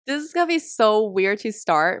This is gonna be so weird to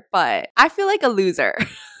start, but I feel like a loser.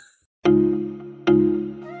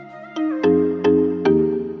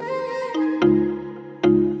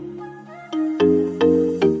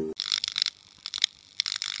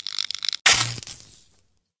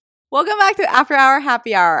 Welcome back to After Hour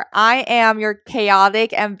Happy Hour. I am your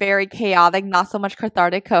chaotic and very chaotic, not so much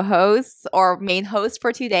cathartic co-host or main host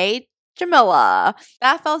for today, Jamila.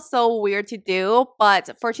 That felt so weird to do, but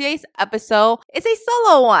for today's episode, it's a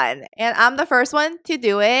solo one, and I'm the first one to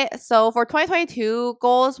do it. So for 2022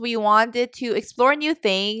 goals, we wanted to explore new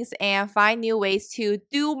things and find new ways to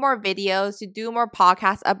do more videos, to do more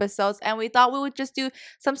podcast episodes, and we thought we would just do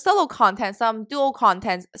some solo content, some dual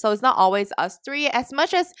content, so it's not always us three. As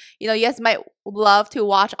much as, you guys might love to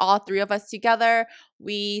watch all three of us together,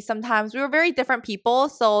 we're very different people,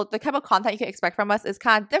 so the type of content you can expect from us is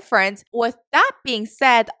kind of different. With that being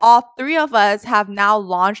said, all three of us have now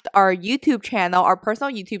launched our YouTube channel, our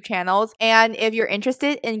personal YouTube channels, and if you're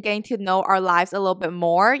interested in getting to know our lives a little bit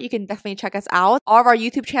more, you can definitely check us out. All of our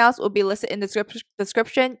YouTube channels will be listed in the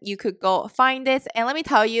description. You could go find it, and let me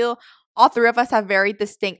tell you, all three of us have very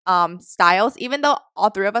distinct styles, even though all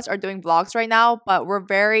three of us are doing vlogs right now, but we're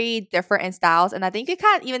very different in styles. And I think you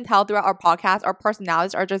can't even tell throughout our podcast, our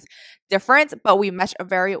personalities are just different, but we mesh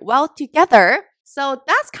very well together. So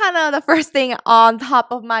that's kind of the first thing on top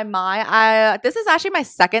of my mind. This is actually my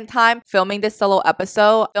second time filming this solo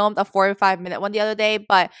episode. I filmed a 45-minute one the other day,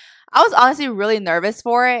 but I was honestly really nervous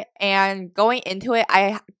for it. And going into it,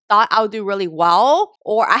 I thought I would do really well,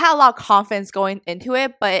 or I had a lot of confidence going into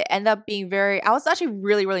it, but it ended up being I was actually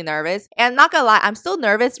really, really nervous. And not gonna lie, I'm still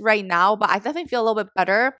nervous right now, but I definitely feel a little bit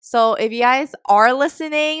better. So if you guys are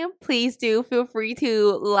listening, please do feel free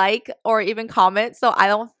to like or even comment so I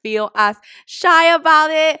don't feel as shy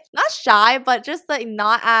about it. Not shy, but just like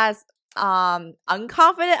not as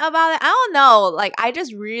unconfident about it. I don't know. Like, I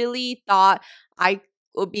just really thought I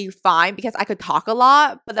would be fine because I could talk a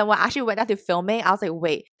lot. But then when I actually went out to filming, I was like,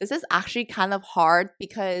 wait, this is actually kind of hard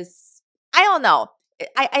because I don't know.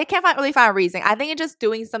 I can't really find a reason. I think it's just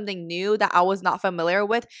doing something new that I was not familiar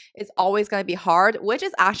with is always going to be hard, which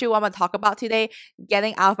is actually what I'm going to talk about today,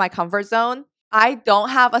 getting out of my comfort zone. I don't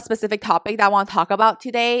have a specific topic that I want to talk about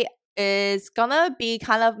today. Is gonna be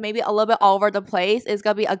kind of maybe a little bit all over the place. It's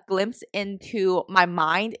gonna be a glimpse into my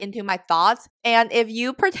mind, into my thoughts. And if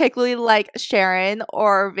you particularly like Sharon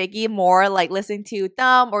or Vicky more, like listening to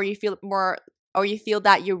them, or you feel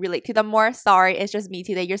that you relate to them more, sorry, it's just me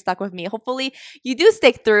today. You're stuck with me. Hopefully you do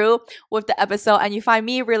stick through with the episode and you find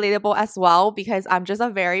me relatable as well, because I'm just a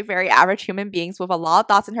very, very average human being with a lot of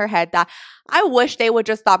thoughts in her head that I wish they would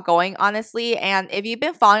just stop going, honestly. And if you've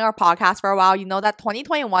been following our podcast for a while, you know that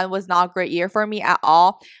 2021 was not a great year for me at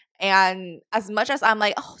all. And as much as I'm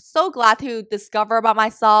like, so glad to discover about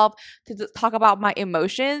myself, to talk about my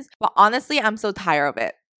emotions, but honestly, I'm so tired of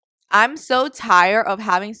it. I'm so tired of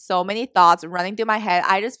having so many thoughts running through my head.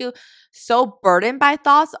 I just feel so burdened by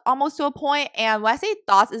thoughts almost to a point. And when I say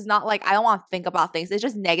thoughts, it's not like I don't want to think about things. It's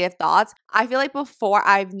just negative thoughts. I feel like before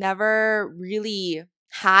I've never really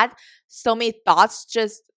had so many thoughts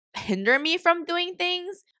just hinder me from doing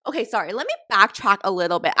things. Okay, sorry. Let me backtrack a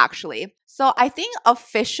little bit actually. So I think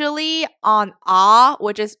officially on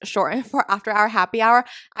which is shortened for After Hour Happy Hour,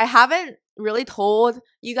 I haven't really told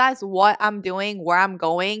you guys what I'm doing, where I'm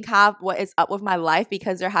going, kind of what is up with my life,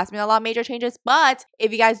 because there has been a lot of major changes. But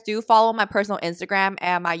if you guys do follow my personal Instagram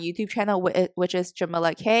and my YouTube channel, which is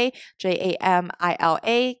Jamila K,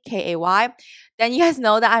 JamilakKay, then you guys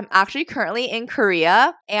know that I'm actually currently in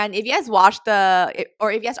Korea. And if you guys if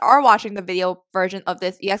you guys are watching the video version of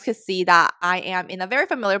this, you guys can see that I am in a very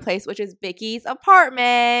familiar place, which is Vicky's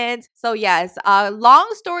apartment. So yes, long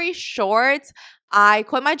story short, I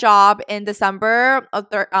quit my job in December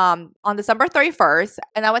on December 31st,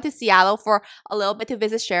 and I went to Seattle for a little bit to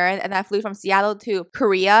visit Sharon, and I flew from Seattle to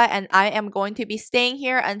Korea, and I am going to be staying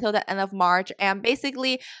here until the end of March. And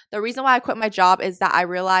basically, the reason why I quit my job is that I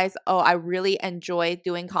realized, I really enjoy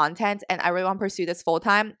doing content, and I really want to pursue this full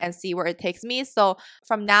time and see where it takes me. So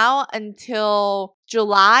from now until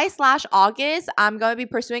July/August, I'm going to be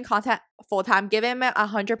pursuing content full time, giving it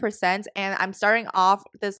 100%, and I'm starting off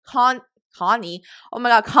this content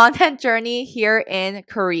journey here in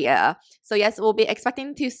Korea. So yes, we'll be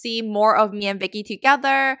expecting to see more of me and Vicky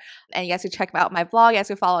together, and you guys can check out my vlog. You guys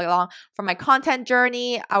can follow along for my content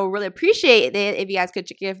journey. I would really appreciate it if you guys could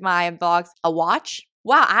give my vlogs a watch.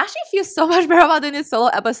 Wow, I actually feel so much better about doing this solo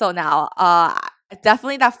episode now.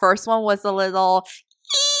 Definitely that first one was a little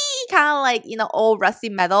kind of like, old rusty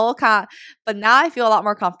metal kind of, but now I feel a lot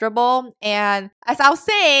more comfortable. And as I was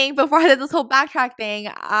saying before I did this whole backtrack thing,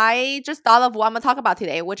 I just thought of what I'm going to talk about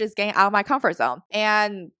today, which is getting out of my comfort zone.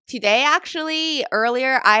 And today, actually,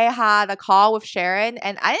 earlier, I had a call with Sharon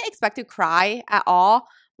and I didn't expect to cry at all,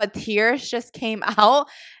 but tears just came out.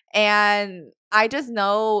 And I just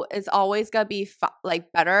know it's always going to be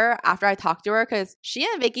better after I talk to her, because she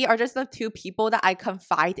and Vicky are just the two people that I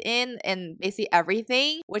confide in basically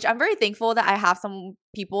everything, which I'm very thankful that I have some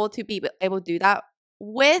people to be able to do that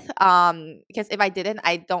with. Because if I didn't,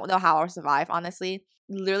 I don't know how I'll survive, honestly.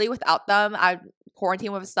 Literally without them,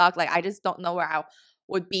 quarantine would have stuck. Like, I just don't know where I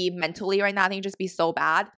would be mentally right now. I think it'd just be so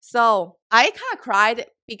bad. So I kind of cried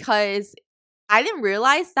because I didn't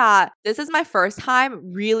realize that this is my first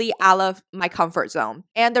time really out of my comfort zone.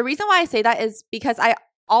 And the reason why I say that is because I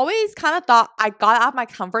always kind of thought I got out of my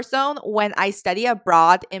comfort zone when I studied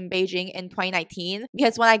abroad in Beijing in 2019.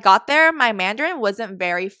 Because when I got there, my Mandarin wasn't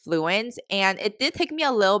very fluent, and it did take me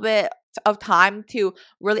a little bit of time to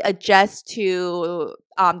really adjust to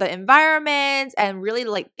the environment and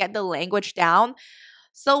really get the language down.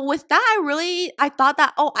 So with that, I thought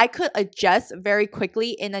that, I could adjust very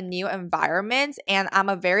quickly in a new environment, and I'm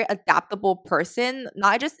a very adaptable person,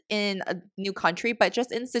 not just in a new country, but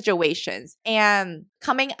just in situations. And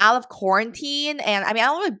coming out of quarantine, and I've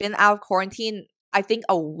only been out of quarantine, I think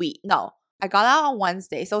a week. No, I got out on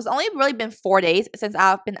Wednesday. So it's only really been 4 days since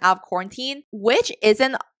I've been out of quarantine, which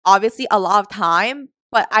isn't obviously a lot of time.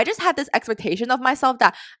 But I just had this expectation of myself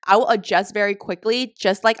that I will adjust very quickly,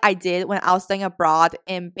 just like I did when I was studying abroad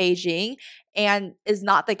in Beijing, and is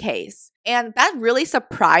not the case. And that really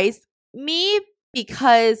surprised me,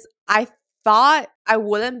 because I thought I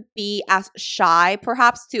wouldn't be as shy,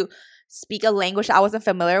 perhaps, to speak a language that I wasn't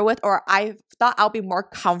familiar with, or I thought I'll be more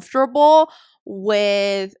comfortable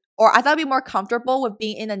with, or I thought I'd be more comfortable with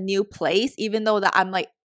being in a new place, even though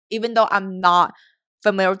I'm not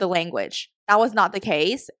familiar with the language. That was not the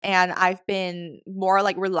case. And I've been more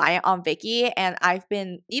reliant on Vicky. And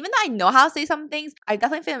even though I know how to say some things, I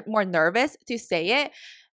definitely feel more nervous to say it.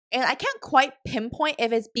 And I can't quite pinpoint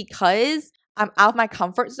if it's because I'm out of my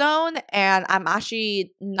comfort zone and I'm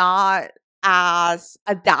actually not as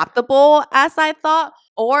adaptable as I thought,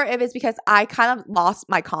 or if it's because I kind of lost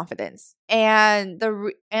my confidence. And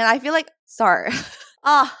I feel like, sorry,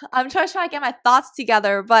 I'm trying to get my thoughts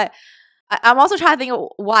together, but I'm also trying to think of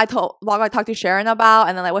what I talked to Sharon about,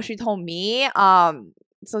 and then what she told me.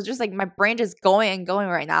 So just my brain just going and going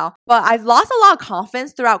right now. But I've lost a lot of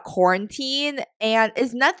confidence throughout quarantine, and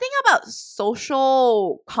it's nothing about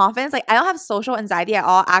social confidence. I don't have social anxiety at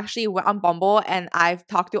all. I actually went on Bumble, and I've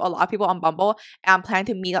talked to a lot of people on Bumble, and I'm planning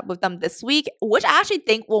to meet up with them this week, which I actually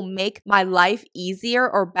think will make my life easier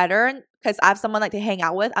or better, because I have someone to hang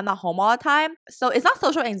out with. I'm not home all the time. So it's not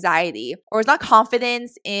social anxiety, or it's not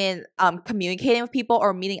confidence in communicating with people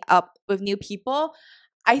or meeting up with new people.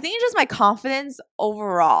 I think it's just my confidence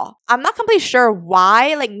overall. I'm not completely sure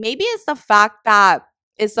why. Maybe it's the fact that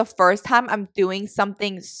it's the first time I'm doing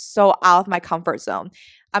something so out of my comfort zone.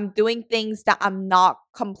 I'm doing things that I'm not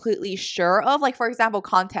completely sure of. For example,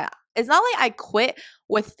 content. It's not like I quit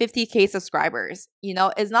with 50K subscribers.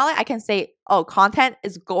 It's not like I can say, content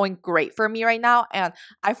is going great for me right now, and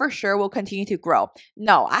I for sure will continue to grow.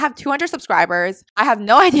 No, I have 200 subscribers. I have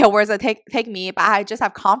no idea where it's going to take me, but I just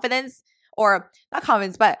have confidence, or not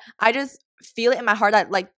confidence, but I just feel it in my heart that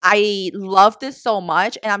I love this so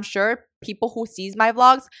much, and I'm sure people who sees my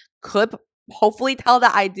vlogs could hopefully tell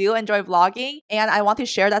that I do enjoy vlogging, and I want to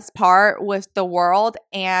share that part with the world.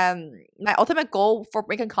 And my ultimate goal for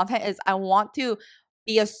making content is I want to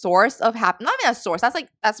be a source of not even a source,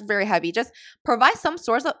 that's very heavy, just provide some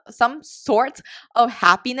sort of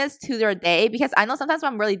happiness to their day. Because I know sometimes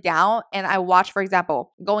when I'm really down and I watch, for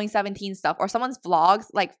example, Going 17 stuff or someone's vlogs,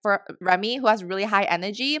 for Remy, who has really high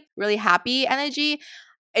energy, really happy energy,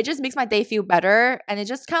 it just makes my day feel better. And it's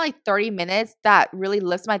just kind of 30 minutes that really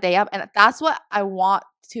lifts my day up. And that's what I want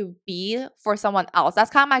to be for someone else. That's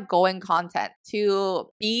kind of my goal in content, to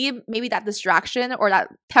be maybe that distraction or that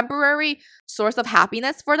temporary source of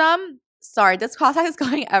happiness for them. Sorry, this content is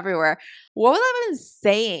going everywhere. What was I even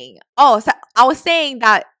saying? So I was saying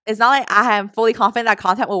that it's not like I am fully confident that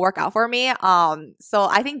content will work out for me. So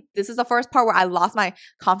I think this is the first part where I lost my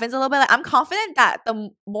confidence a little bit. I'm confident that the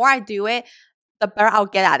more I do it, the better I'll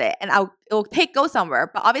get at it, and it'll go somewhere.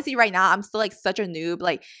 But obviously right now I'm still such a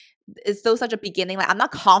noob. It's still such a beginning. I'm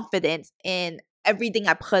not confident in everything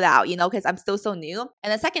I put out, because I'm still so new.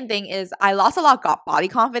 And the second thing is I lost a lot of body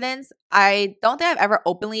confidence. I don't think I've ever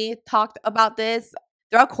openly talked about this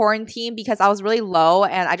throughout quarantine, because I was really low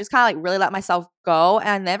and I just kind of really let myself go, and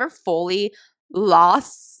I never fully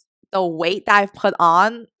lost the weight that I've put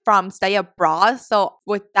on from study abroad. So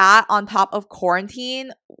with that on top of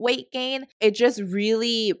quarantine weight gain, it just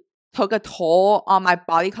really took a toll on my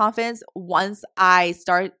body confidence once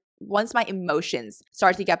my emotions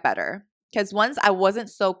started to get better. Because once I wasn't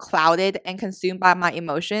so clouded and consumed by my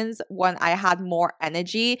emotions, when I had more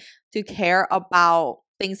energy to care about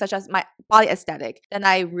things such as my body aesthetic, then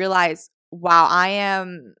I realized, wow, I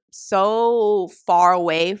am so far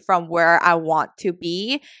away from where I want to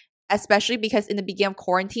be, especially because in the beginning of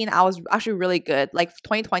quarantine, I was actually really good. Like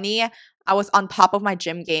 2020, I was on top of my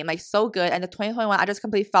gym game, like so good. And the 2021, I just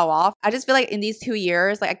completely fell off. I just feel like in these 2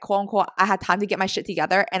 years, like quote unquote, I had time to get my shit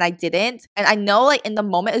together and I didn't. And I know like in the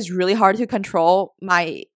moment, it's really hard to control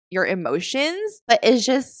your emotions, but it's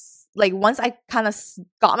just like once I kind of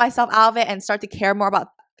got myself out of it and start to care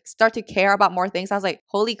about more things, I was like,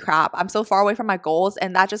 holy crap, I'm so far away from my goals.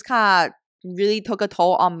 And that just kind of really took a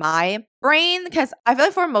toll on my brain, because I feel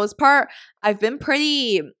like for the most part, I've been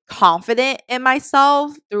pretty confident in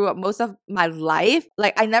myself through most of my life.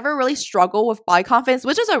 Like I never really struggle with body confidence,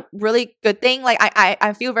 which is a really good thing. Like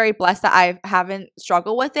I feel very blessed that I haven't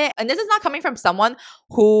struggled with it. And this is not coming from someone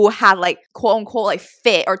who had like quote unquote like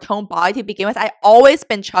fit or toned body to begin with. I always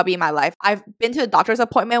been chubby in my life. I've been to a doctor's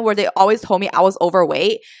appointment where they always told me I was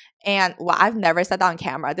overweight. And wow, I've never said that on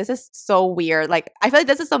camera. This is so weird. Like, I feel like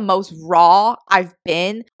this is the most raw I've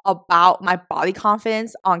been about my body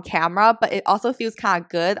confidence on camera, but it also feels kind of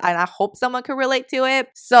good. And I hope someone could relate to it.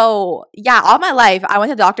 So yeah, all my life, I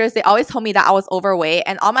went to doctors. They always told me that I was overweight.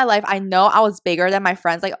 And all my life, I know I was bigger than my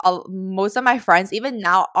friends. Like most of my friends, even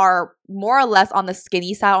now, are more or less on the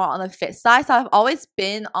skinny side or on the fit side. So I've always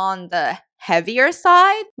been on the heavier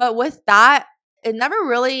side. But with that, it never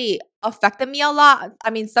really affected me a lot. I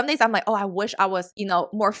mean, some days I'm like, oh, I wish I was,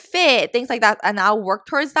 more fit, things like that. And I'll work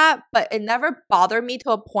towards that. But it never bothered me to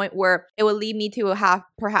a point where it would lead me to have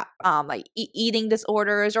perhaps eating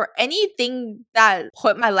disorders or anything that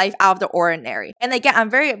put my life out of the ordinary. And again, I'm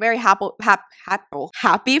very, very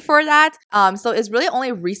happy for that. So it's really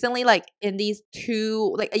only recently, like in these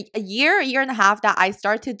a year and a half, that I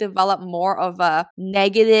start to develop more of a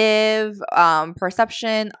negative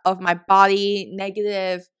perception of my body,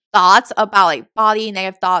 negative thoughts about like body,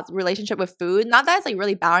 negative thoughts, relationship with food. Not that it's like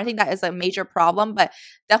really bad or anything, that is a major problem, but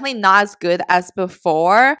definitely not as good as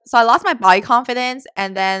before. So I lost my body confidence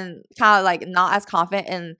and then kind of like not as confident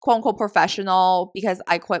in quote unquote professional because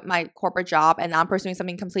I quit my corporate job and now I'm pursuing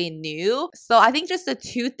something completely new. So I think just the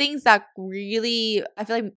two things that really, I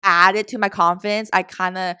feel like added to my confidence, I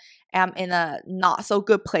kind of am in a not so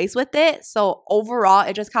good place with it. So overall,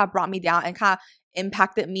 it just kind of brought me down and kind of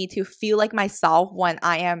impacted me to feel like myself when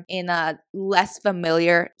I am in a less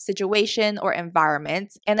familiar situation or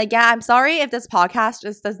environment. And again, I'm sorry if this podcast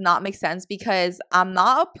just does not make sense because I'm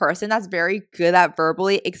not a person that's very good at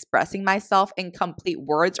verbally expressing myself in complete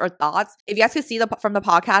words or thoughts. If you guys could see from the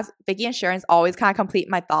podcast, Vicky and Sharon's always kind of complete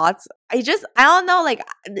my thoughts. I don't know, like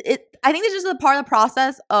I think this is just a part of the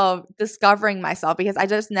process of discovering myself because I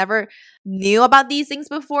just never knew about these things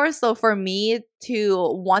before. So for me to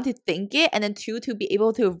want to think it and then to be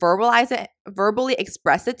able to verbalize it, verbally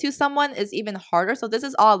express it to someone is even harder. So this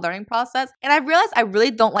is all a learning process. And I realized I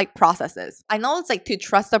really don't like processes. I know it's like to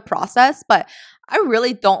trust the process, but I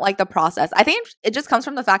really don't like the process. I think it just comes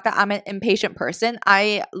from the fact that I'm an impatient person.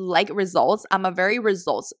 I like results. I'm a very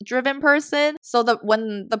results driven person. So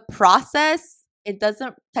when the process, it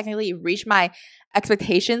doesn't technically reach my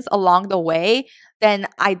expectations along the way, then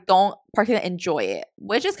I don't particularly enjoy it,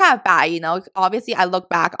 which is kind of bad, Obviously, I look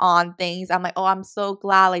back on things. I'm like, oh, I'm so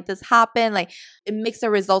glad like this happened. Like it makes the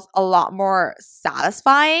results a lot more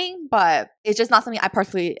satisfying, but it's just not something I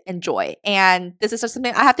particularly enjoy. And this is just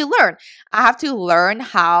something I have to learn. I have to learn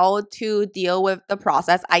how to deal with the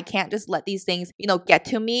process. I can't just let these things, get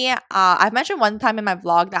to me. I've mentioned one time in my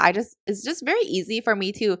vlog that it's just very easy for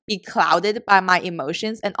me to be clouded by my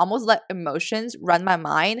emotions and almost let emotions run my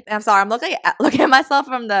mind. And I'm sorry, I'm looking at myself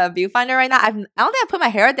from the viewfinder right now. I don't think I put my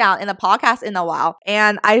hair down in a podcast in a while.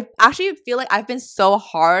 And I actually feel like I've been so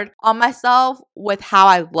hard on myself with how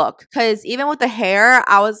I look. Because even with the hair,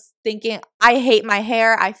 I was thinking, I hate my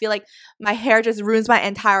hair. I feel like my hair just ruins my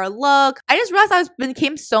entire look. I just realized I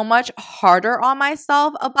became so much harder on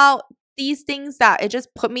myself about these things that it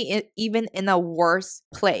just put me even in a worse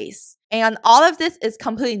place. And all of this is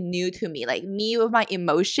completely new to me. Like me with my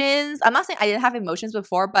emotions. I'm not saying I didn't have emotions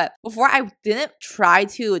before, but before I didn't try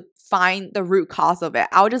to find the root cause of it.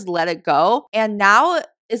 I would just let it go. And now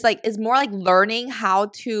it's more like learning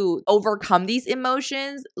how to overcome these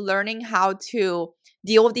emotions, learning how to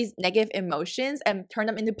deal with these negative emotions and turn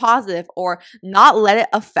them into positive or not let it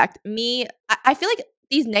affect me. I feel like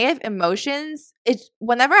these negative emotions, it's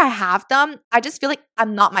whenever I have them, I just feel like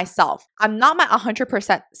I'm not myself. I'm not my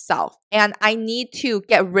 100% self. And I need to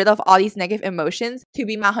get rid of all these negative emotions to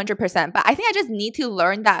be my 100%. But I think I just need to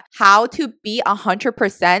learn that how to be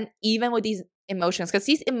 100% even with these emotions, because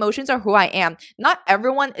these emotions are who I am. Not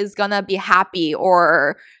everyone is gonna be happy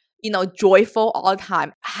or joyful all the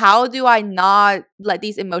time. How do I not let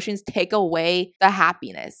these emotions take away the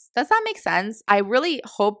happiness? Does that make sense? I really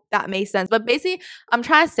hope that makes sense. But basically, I'm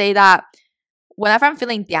trying to say that whenever I'm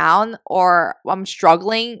feeling down or I'm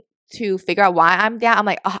struggling to figure out why I'm down, I'm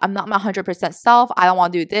like, oh, I'm not my 100% self. I don't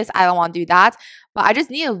want to do this. I don't want to do that. But I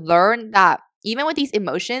just need to learn that even with these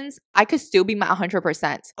emotions, I could still be my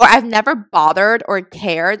 100%. Or I've never bothered or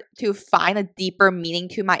cared to find a deeper meaning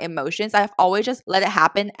to my emotions. I've always just let it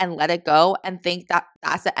happen and let it go and think that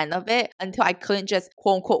that's the end of it until I couldn't just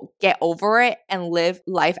quote unquote get over it and live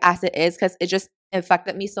life as it is because it just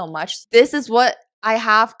affected me so much. This is what I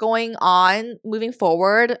have going on moving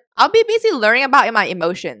forward. I'll be basically learning about my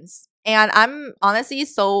emotions. And I'm honestly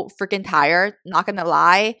so freaking tired, not gonna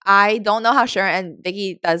lie. I don't know how Sharon and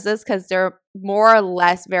Vicky does this because they're more or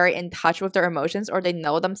less very in touch with their emotions, or they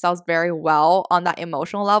know themselves very well on that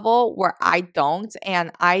emotional level where I don't.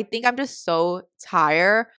 And I think I'm just so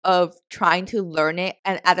tired of trying to learn it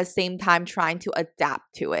and at the same time trying to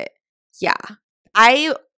adapt to it. Yeah.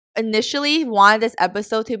 I initially wanted this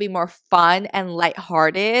episode to be more fun and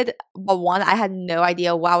lighthearted, but one, I had no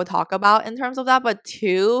idea what I would talk about in terms of that, but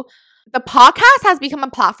two, the podcast has become a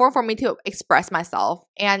platform for me to express myself,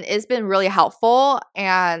 and it's been really helpful.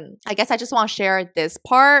 And I guess I just want to share this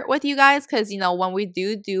part with you guys because, when we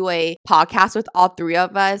do a podcast with all three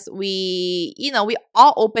of us, we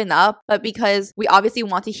all open up, but because we obviously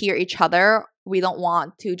want to hear each other, we don't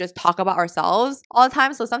want to just talk about ourselves all the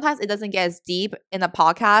time. So sometimes it doesn't get as deep in a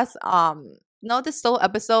podcast. This solo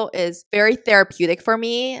episode is very therapeutic for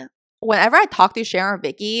me. Whenever I talk to Sharon or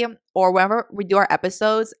Vicky, or whenever we do our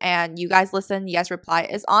episodes and you guys listen, you guys reply,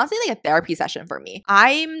 it's honestly like a therapy session for me.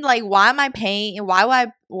 I'm like, why am I paying? Why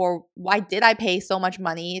did I pay so much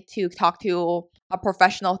money to talk to a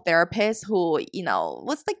professional therapist who,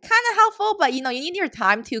 was like kind of helpful, but you need your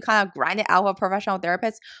time to kind of grind it out with a professional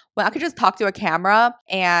therapist when I could just talk to a camera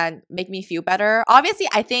and make me feel better. Obviously,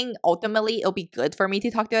 I think ultimately it'll be good for me to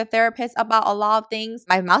talk to a therapist about a lot of things.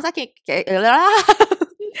 My mouth's like I feel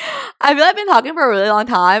like I've been talking for a really long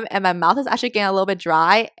time and my mouth is actually getting a little bit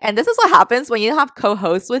dry. And this is what happens when you don't have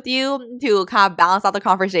co-hosts with you to kind of balance out the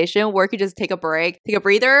conversation, where you could just take a break, take a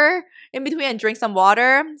breather in between and drink some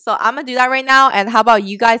water. So I'm going to do that right now. And how about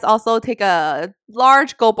you guys also take a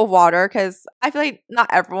large gulp of water, because I feel like not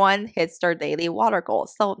everyone hits their daily water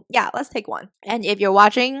goals. So yeah, let's take one. And if you're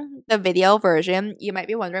watching the video version, you might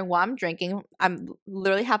be wondering what I'm drinking. I'm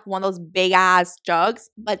literally have one of those big ass jugs,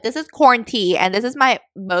 but this is corn tea, and this is my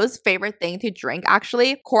most favorite thing to drink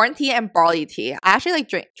actually. Corn tea and barley tea. I actually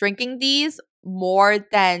like drinking these more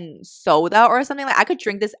than soda or something. Like I could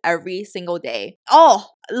drink this every single day. Oh,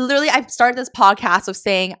 literally I started this podcast with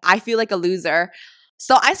saying I feel like a loser.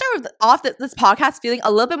 So I started off this podcast feeling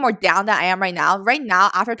a little bit more down than I am right now. Right now,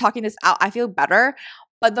 after talking this out, I feel better.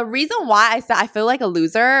 But the reason why I said I feel like a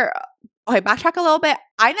loser, okay, backtrack a little bit.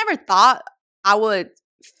 I never thought I would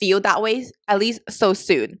feel that way, at least so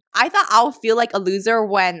soon. I thought I would feel like a loser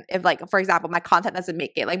if like, for example, my content doesn't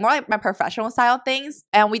make it, like more like my professional style things.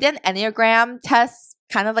 And we did an Enneagram test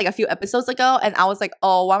kind of like a few episodes ago. And I was like,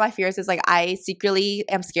 oh, one of my fears is like, I secretly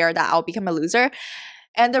am scared that I'll become a loser.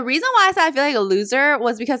 And the reason why I said I feel like a loser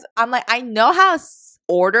was because I'm like, I know how to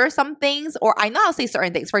order some things, or I know how to say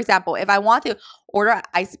certain things. For example, if I want to order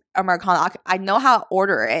ice Americano, I know how to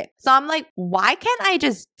order it. So I'm like, why can't I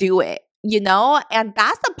just do it? And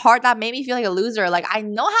that's the part that made me feel like a loser. Like, I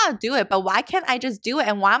know how to do it, but why can't I just do it?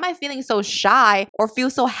 And why am I feeling so shy or feel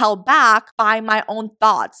so held back by my own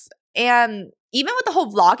thoughts? And even with the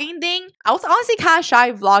whole vlogging thing, I was honestly kind of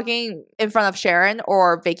shy vlogging in front of Sharon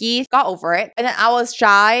or Vicky, got over it. And then I was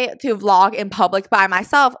shy to vlog in public by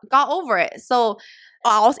myself, got over it. So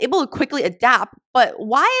I was able to quickly adapt. But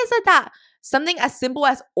why is it that something as simple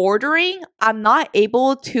as ordering, I'm not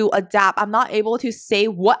able to adapt. I'm not able to say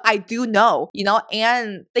what I do know,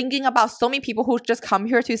 and thinking about so many people who just come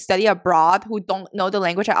here to study abroad, who don't know the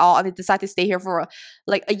language at all, and they decide to stay here for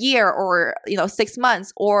like a year or, 6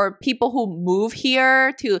 months, or people who move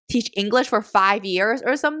here to teach English for 5 years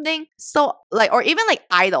or something. So like, or even like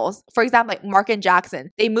idols, for example, like Mark and Jackson,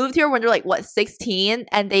 they moved here when they're like, 16,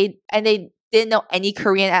 and they didn't know any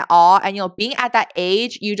Korean at all. And, being at that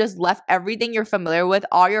age, you just left everything you're familiar with,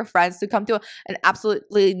 all your friends, to come to an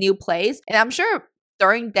absolutely new place. And I'm sure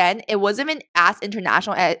during then, it wasn't even as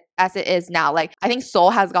international as it is now. Like, I think Seoul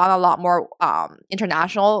has gone a lot more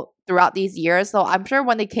international throughout these years. So I'm sure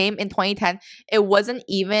when they came in 2010, it wasn't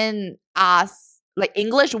even as, like,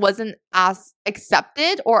 English wasn't as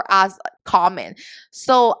accepted or as common.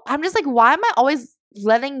 So I'm just like, why am I always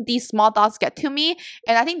letting these small thoughts get to me?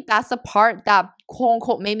 And I think that's the part that quote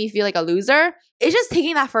unquote made me feel like a loser. It's just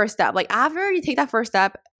taking that first step. Like, after you take that first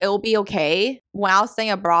step, it'll be okay. When I was staying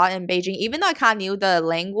abroad in Beijing, even though I kind of knew the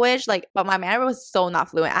language, like, but my Mandarin was so not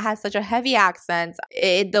fluent. I had such a heavy accent.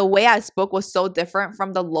 The way I spoke was so different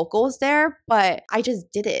from the locals there, but I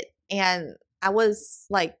just did it. And I was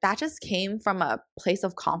like, that just came from a place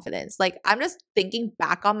of confidence. Like, I'm just thinking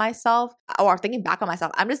back on myself, I'm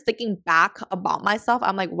just thinking back about myself.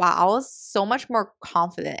 I'm like, wow, I was so much more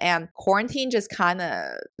confident, and quarantine just kind of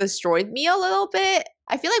destroyed me a little bit.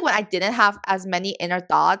 I feel like when I didn't have as many inner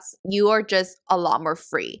thoughts, you are just a lot more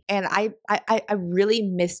free. And I really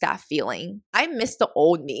miss that feeling. I miss the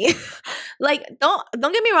old me. Like, don't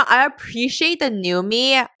get me wrong, I appreciate the new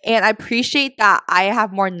me, and I appreciate that I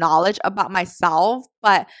have more knowledge about myself,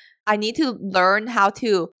 but I need to learn how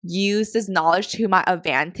to use this knowledge to my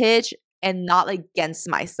advantage and not against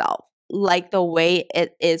myself, like the way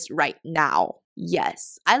it is right now.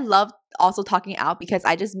 Yes, I love also talking out because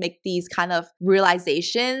I just make these kind of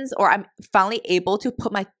realizations, or I'm finally able to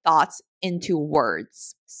put my thoughts into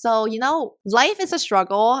words. So, life is a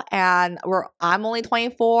struggle, and I'm only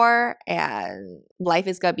 24, and life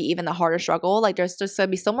is gonna be even a harder struggle. Like, there's just gonna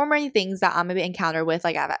be so many things that I'm gonna encounter with.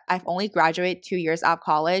 Like, I've only graduated 2 years out of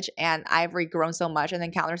college, and I've regrown so much and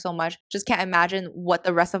encountered so much. Just can't imagine what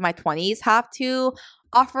the rest of my 20s have to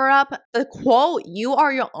offer up. The quote, "You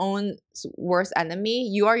are your own worst enemy.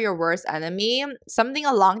 You are your worst enemy." Something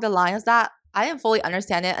along the lines that I didn't fully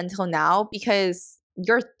understand it until now, because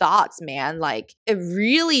your thoughts, man, like, it could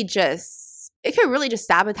really just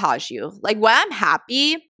sabotage you. Like, when I'm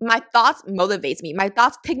happy, my thoughts motivates me. My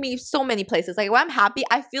thoughts take me so many places. Like, when I'm happy,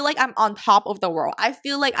 I feel like I'm on top of the world. I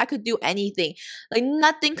feel like I could do anything. Like,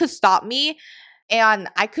 nothing could stop me, and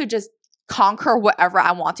I could just conquer whatever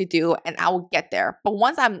I want to do, and I will get there. But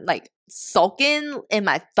once I'm like sulking in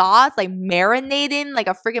my thoughts, like marinating like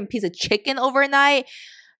a freaking piece of chicken overnight,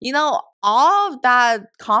 all of that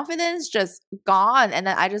confidence just gone. And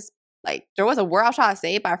then I just, like, there was a word I was trying to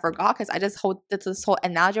say, but I forgot because I just did this whole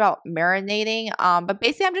analogy about marinating. But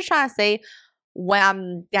basically, I'm just trying to say, when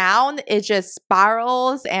I'm down, it just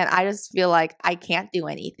spirals, and I just feel like I can't do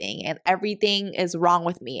anything, and everything is wrong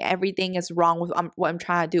with me. Everything is wrong with what I'm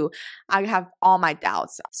trying to do. I have all my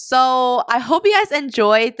doubts. So I hope you guys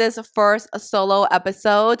enjoyed this first solo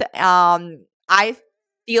episode. I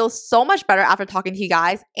feel so much better after talking to you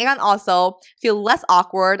guys, and also feel less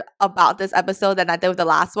awkward about this episode than I did with the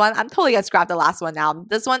last one. I'm totally gonna scrap the last one now.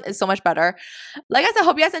 This one is so much better. Like I said,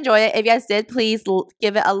 hope you guys enjoyed it. If you guys did, please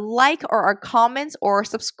give it a like or a comment, or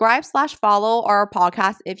subscribe/follow our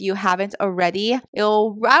podcast if you haven't already. I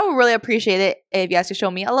would really appreciate it if you guys could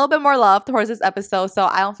show me a little bit more love towards this episode, so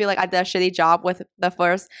I don't feel like I did a shitty job with the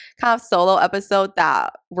first kind of solo episode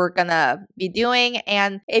that we're gonna be doing.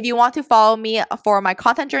 And if you want to follow me for my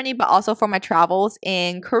content journey, but also for my travels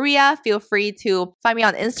in Korea, feel free to find me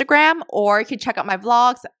on Instagram, or you can check out my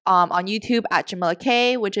vlogs on YouTube at Jamila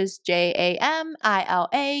K, which is JAMILAKAY.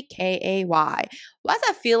 Why does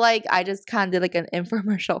that feel like I just kind of did like an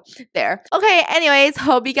infomercial there? Okay, anyways,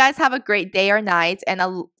 hope you guys have a great day or night, and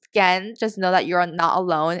again, just know that you're not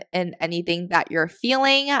alone in anything that you're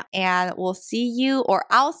feeling, and I'll see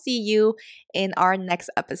you in our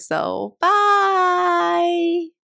next episode. Bye!